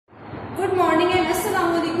Good morning and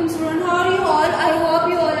assalamu alaikum students. How are you all? I hope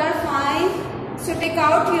you all are fine. So take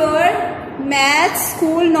out your math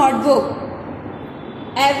school notebook.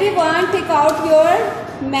 Everyone take out your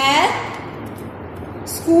math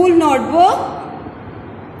school notebook.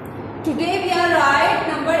 Today we are write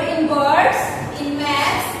number in words in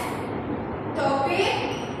maths topic.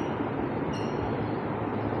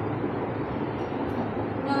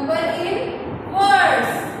 Number in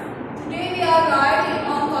words. Today we are writing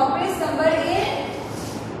on topics number in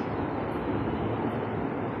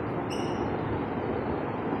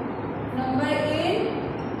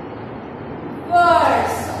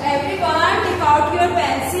words. So everyone take out your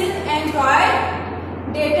pencil and write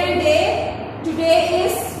date and day. Today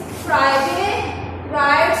is Friday.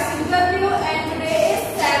 Write CW and today is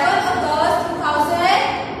 7 August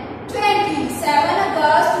 2020. 7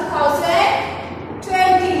 August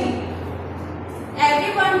 2020.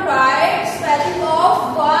 Everyone write spelling of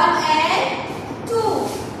 1 and 2.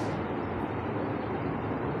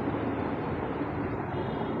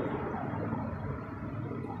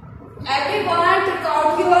 Everyone take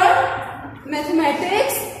out your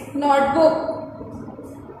mathematics notebook.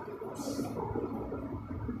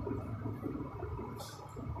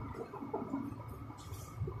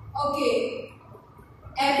 Okay.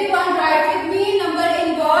 Everyone write with me number in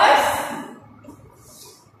words.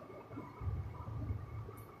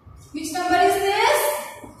 Which number is this?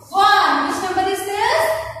 1. Which number is this?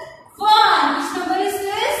 1. Which number is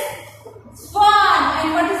this? 1. And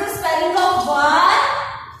what is the spelling of 1?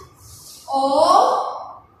 O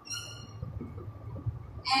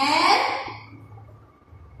N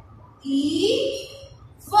E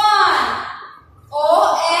 1. O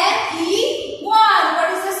N E 1. What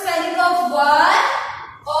is the spelling of 1?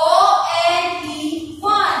 O N E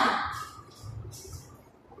 1.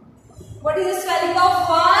 What is the spelling of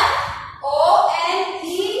 1? O N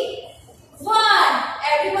E 1.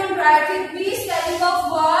 Everyone write with me spelling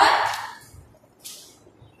of 1.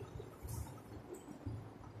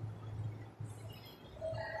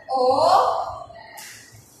 O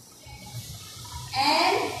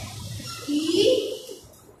N E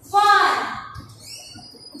 1.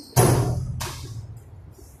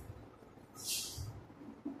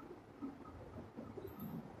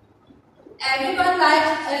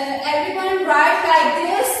 Everyone write like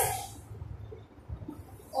this.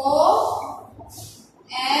 O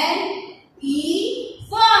N E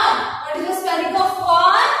 1. What is the spelling of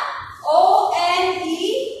 1? O N E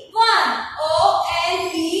 1. O N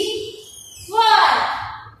E 1.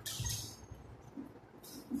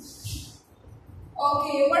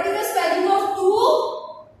 Okay, what is the spelling of 2?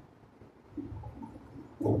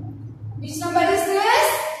 Which number is this?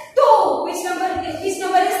 2. Which number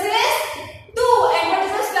is this? 2. And what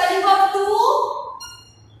is the spelling of 2?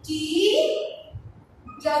 T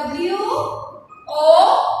W O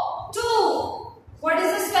 2. What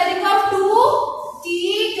is the spelling of 2? T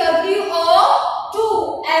W O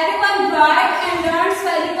 2. Everyone write and learn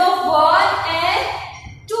spelling of 1 and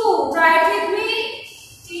 2. Write with me.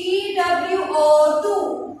 T W O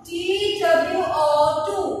 2. T W O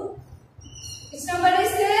 2. Which number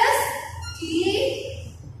is this? T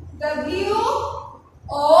W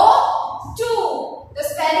O 2. The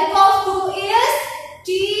spelling of 2 is T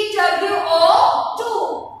W O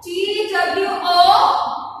 2. T W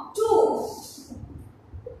O 2.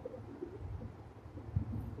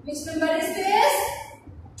 Which number is this?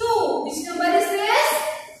 2. Which number is this?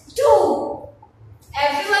 2.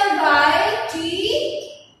 Everyone write T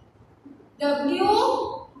W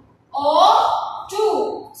O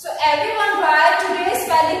 2. So everyone write today's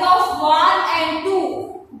spelling of 1 and 2.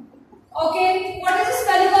 Okay, what is the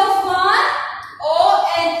spelling of 1? O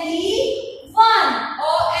N E 1.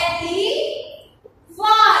 O N E 1.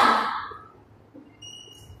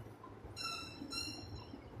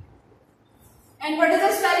 And what is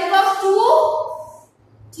the spelling of 2?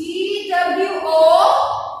 T W O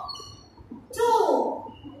 2.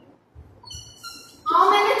 How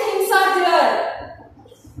many things are there?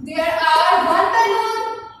 There are 1 balloon.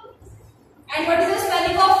 And what is the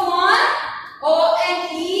spelling of 1? O N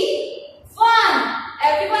E 1.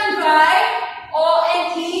 Everyone write O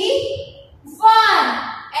N E 1.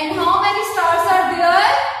 And how many stars are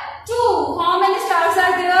there? 2. How many stars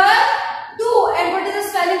are there? 2. And what is the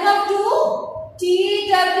spelling of 2? T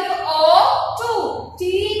W O 2.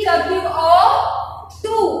 T W O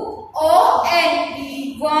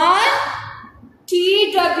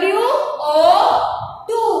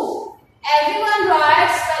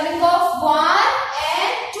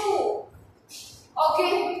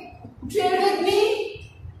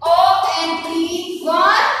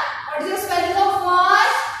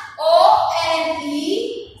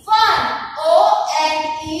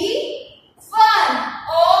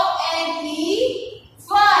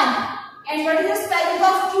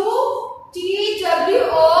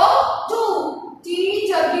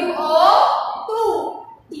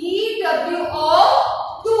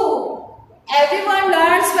TWO2. Everyone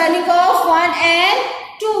learned spelling of 1 and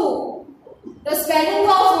 2. The spelling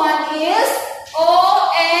of 1 is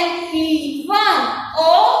ONE1.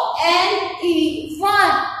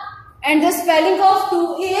 ONE1. And the spelling of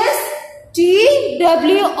 2 is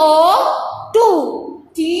TWO2.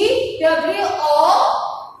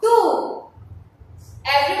 TWO2.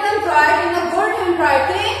 Everyone write in a good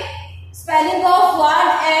handwriting spelling of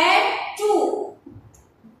 1 and 2.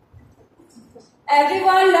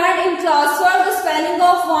 Everyone learn in classwork the spelling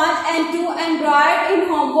of 1 and 2 and write in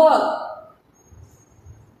homework.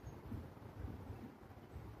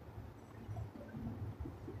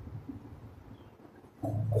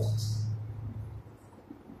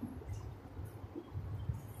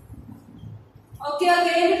 Okay,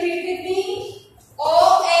 again repeat with me.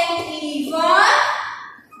 ONE1,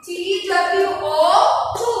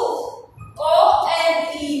 TWO2.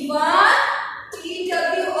 ONE1,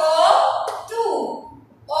 TWO2.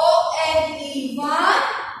 ONE1,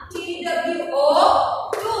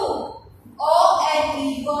 TWO2.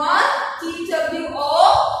 ONE1,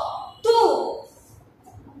 TWO2.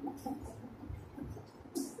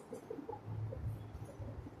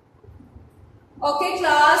 Okay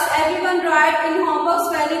class, everyone write in homework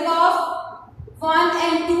spelling of 1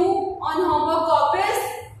 and 2 on homework copies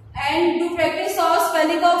and do practice of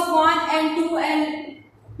spelling of 1 and 2 and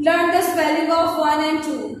learn the spelling of 1 and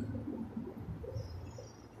 2.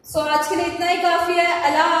 So आज के लिए इतना ही काफी है.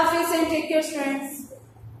 अल्लाह हाफिज and take care friends.